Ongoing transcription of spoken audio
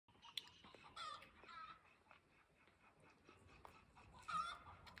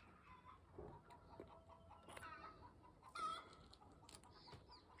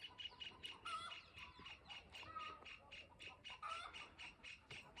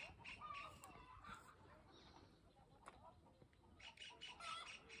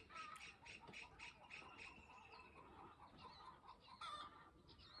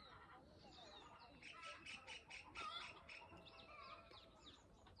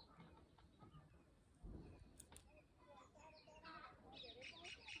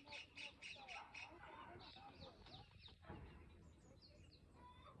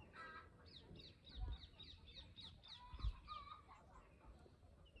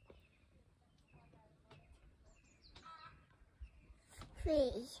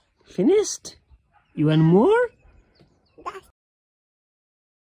Finished? You want more?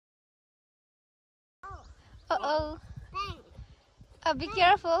 Uh-oh. Oh, be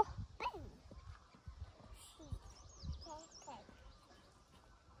careful.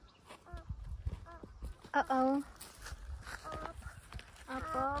 Uh-oh.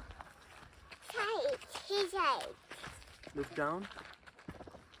 Up. Look down.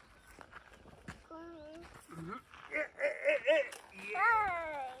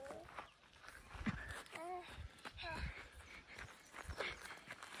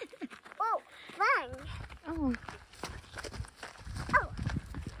 Oh.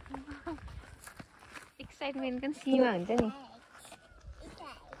 Excitement can see you, Jenny.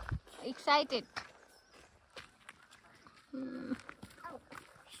 Excited.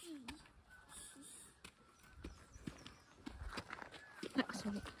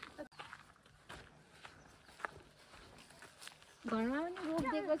 घरमा पनि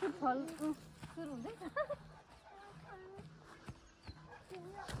रोपिदिएपछि फल सुरु हुँदैन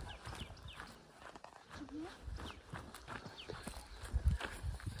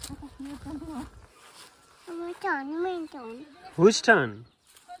Whose turn?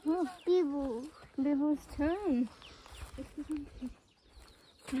 Bibu's turn.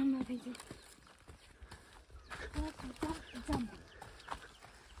 Jump.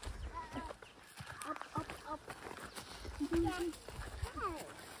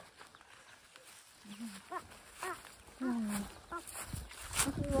 Up.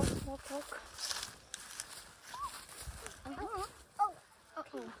 Okay, walk.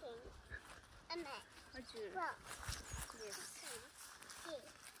 Okay.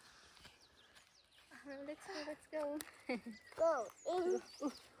 Let's go.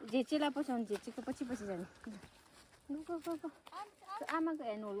 जेचेलाई पछाउनु जेचेको पछि जाने go आमाको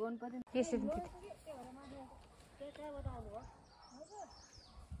हेर्नु whole गर्नु पर्दैन यसरी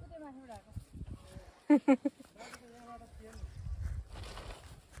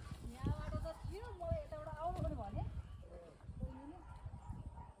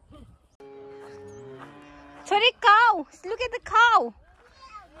Sorry, cow. Look at the cow.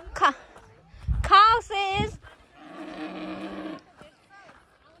 Cow says.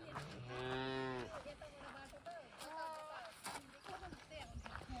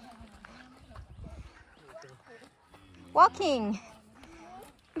 Walking.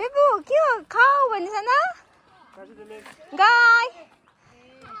 Bibu, cute cow. Vanisana. Guy.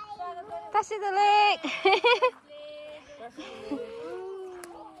 Touch the leg.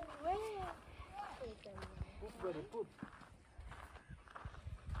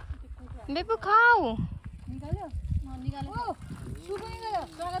 Bibu cow.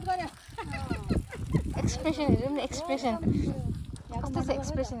 Expression, expression. What's this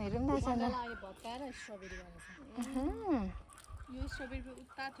expression?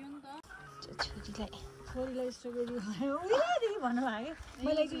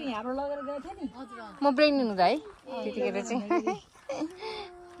 म pregnant हुँदा है त्यतिखेर चाहिँ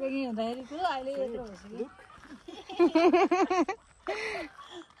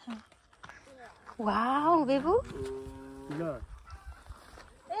वाउ बेबु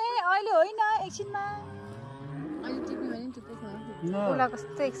ए अहिले होइन एकछिनमा अहिले टिप्ने भने नि टिप्दै छ उला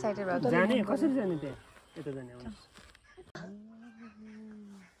कस्तो एक्साइटेड भएको जाने कसरी जाने त्यहाँ यता जाने आउनु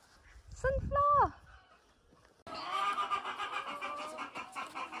सनफ्लावर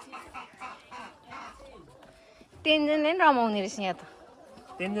तेन्जनले नि रमाउने रहेछ यहाँ त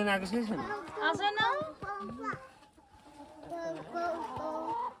तेन्जन आएको छैन आसन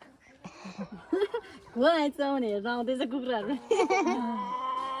को आइछ भने हेर्न आउँदैछ कुखुराहरु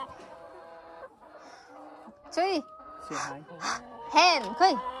छोरी हेन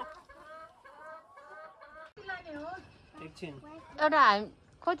खै एकछिन एउटा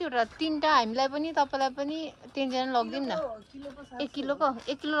कतिवटा तीनटा हामीलाई पनि तपाईलाई पनि तेन्जन लगिदिउँ न 1 किलोको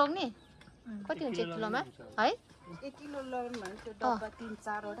 1 किलो लग्ने कति हुन्छ 1 किलोमा है 1 किलो लग्नु भने त्यो डब्बा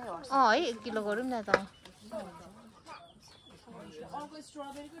 3-4 वटा हट्छ है 1 किलो गरौँ न त अर्को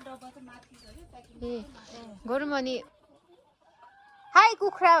स्ट्रबेरीको डब्बा त माथि छ के प्याकिङ ए गरौँ अनि हाई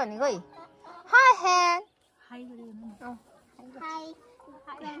कुखुरा भनेको है हाई हेन हाई गरिदिनु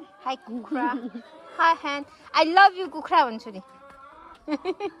हाई कुखुरा हाई हेन आई लभ यु कुखुरा भन्छु नि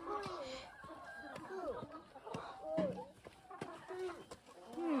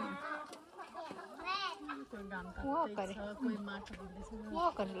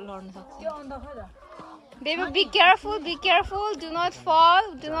Baby, be careful, do not fall.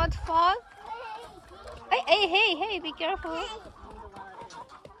 Hey, be careful.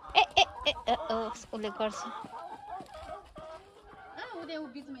 उसले गर्छ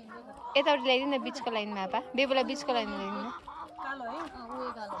यताउति ल्याइदिनु न बिचको लाइनमा आपा बेबुलाई बिचको लाइनमा ल्याइदिनु कालो है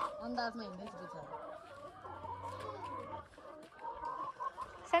उयो कालो अन्दाजमा हिँड्दैछ बिचरा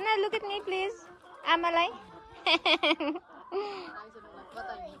Sana, look at me, please. आमालाई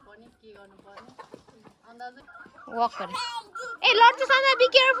walk गरे ए लड्छ Sana, be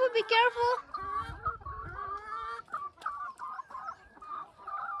careful, be careful.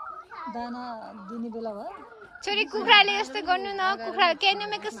 दाना दिने बेला भयो छोरी कुखुराले यस्तो गर्नु न कुखुरा can you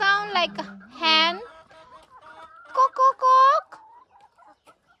make a sound like a hen cock cock cock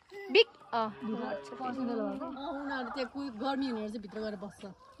big पर्ने बेला भयो उनीहरु त्यो कोही गर्मी हुनेहरु चाहिँ भित्र गएर बस्छ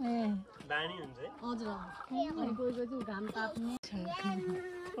ए बानी हुन्छ है हजुर अनि कोही कोही चाहिँ घाम ताप्ने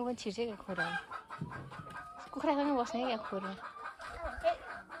ऊ पनि छिर्छै खोरा कुखुरासँगै बस्ने क्या खोरा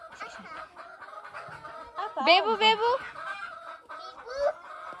बेबु बेबु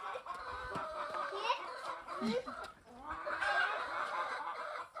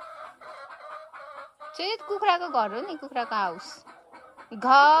चाहिँ कुखुराको घर हो नि कुखुराको हाउस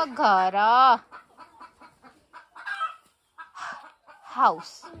घर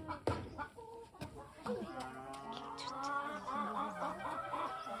हाउस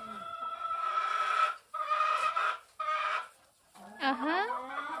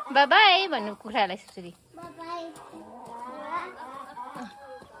बाई बाई भन्नु कुखुरालाई यसरी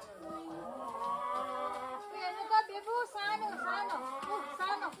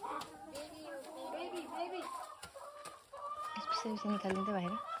निकाल्नु त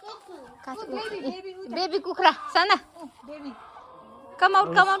बाहिर बेबी कुखुरा साना come out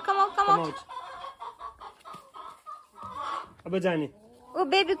come out come out come out अब जाने ओ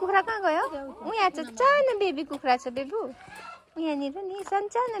बेबी कुखुरा कहाँ गयो उ यहाँ छ सानो बेबी कुखुरा छ बेबु उ यहाँनिर नि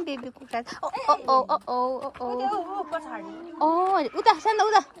सानो बेबी कुखुरा छ ओ ओ ओ ओ ओ ओ उता सानो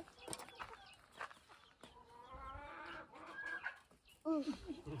उता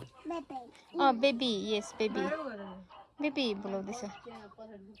बेबी यस बेबी बेबी बोलाउँदैछ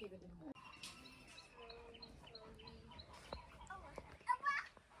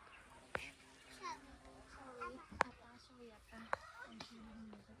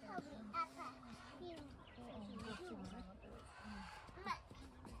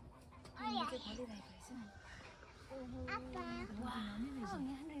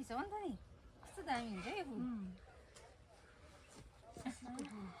कस्तो दामी हुन्छ यो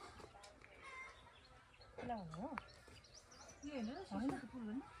फुल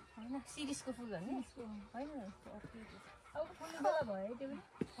होइन सिरिसको फुल भन्ने होइन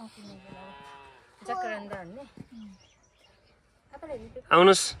जकरन्दा भन्ने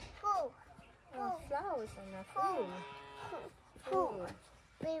आउनुस् flowers on the food.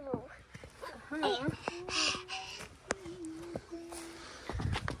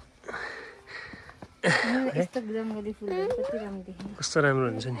 यस्तो जङ्गली फुलहरू कति राम्रो देखिन्छ कस्तो राम्रो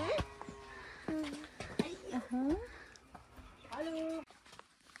हुन्छ नि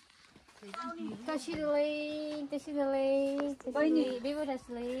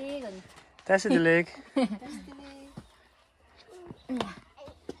That's the leg.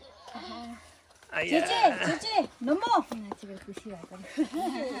 제제 넘어 지금 खुसी भएको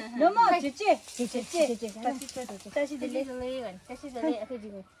넘어 제제 다시 들래 앞에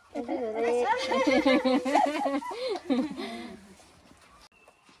지금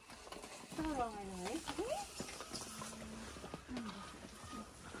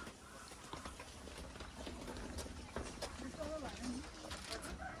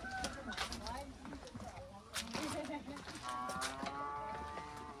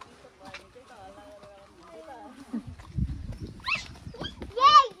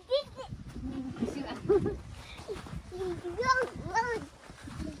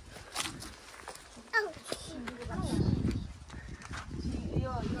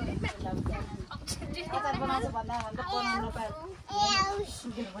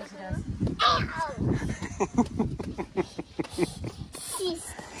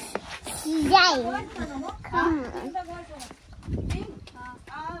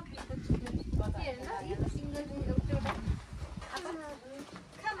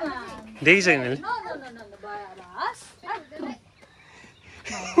देखिसक्यो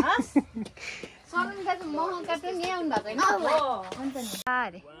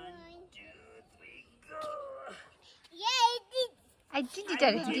नि I did it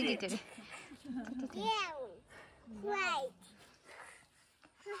already.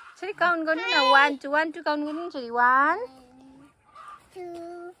 Sorry, count गर्नु न 1 2 1 2 count गर्नु sorry 1 2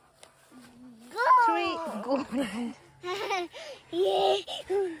 3 go.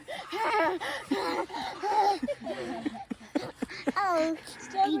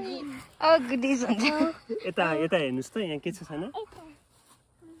 Oh goodies हुन्छ यता हेर्नुस् त यहाँ के छ छैन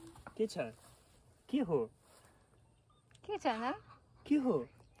के छ के हो के छ न? के हो?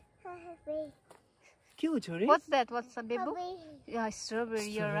 के हो छोरी? What's that? What's a bebu? Yeah, strawberry.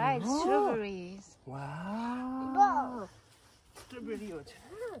 You're right. Oh. Strawberries. Wow strawberry हो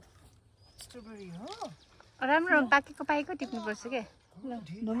स्ट्रबेरी हो राम्रो पाकेको पाकेको टिप्नुपर्छ के?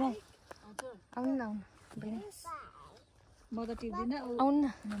 नमो आउनु न आउनु बहिनी म त टिप्दिनँ आउनु न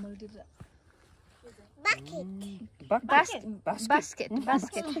मैले टिप्छ basket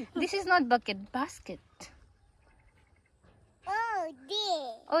basket this is not bucket basket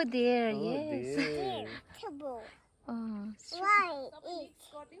oh there yes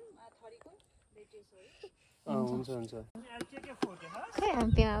हुन्छ हुन्छ खै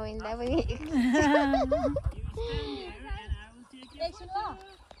हामी बिहा भइन्दा पनि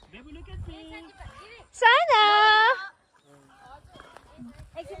Sana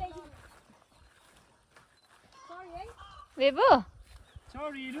Bebu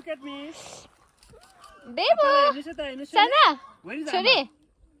Sorry, look at me. Bebu Sana Where is Chori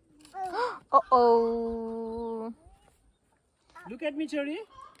Uh-oh Look at me, Chori.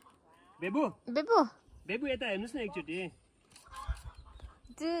 Bebu, Bebu Bebu, यता हेर्नुस् न एकचोटी.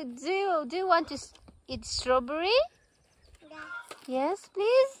 Do you want to eat strawberry? Yes,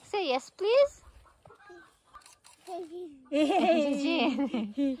 please. Say yes, please.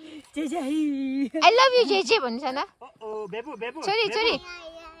 JJ I love you, JJ. भन्छ न. Oh, Bebu, Bebu. छोरी.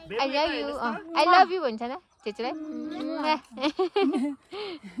 I love you. I love you भन्छ न. JJलाई.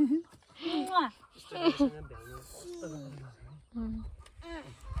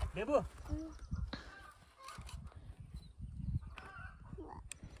 Bebu.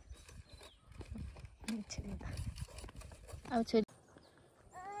 अब छोरी.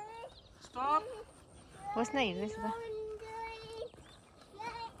 Stop. बस्न हिँड्दैछ त.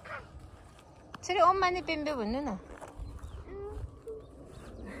 छोरी ओममा नै पेम्बे भन्नु न.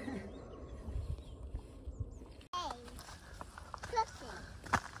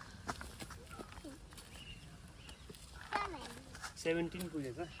 $17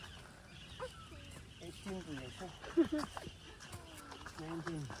 पुगेछ 18 पुगेछ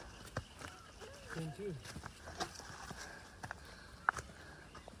 19 20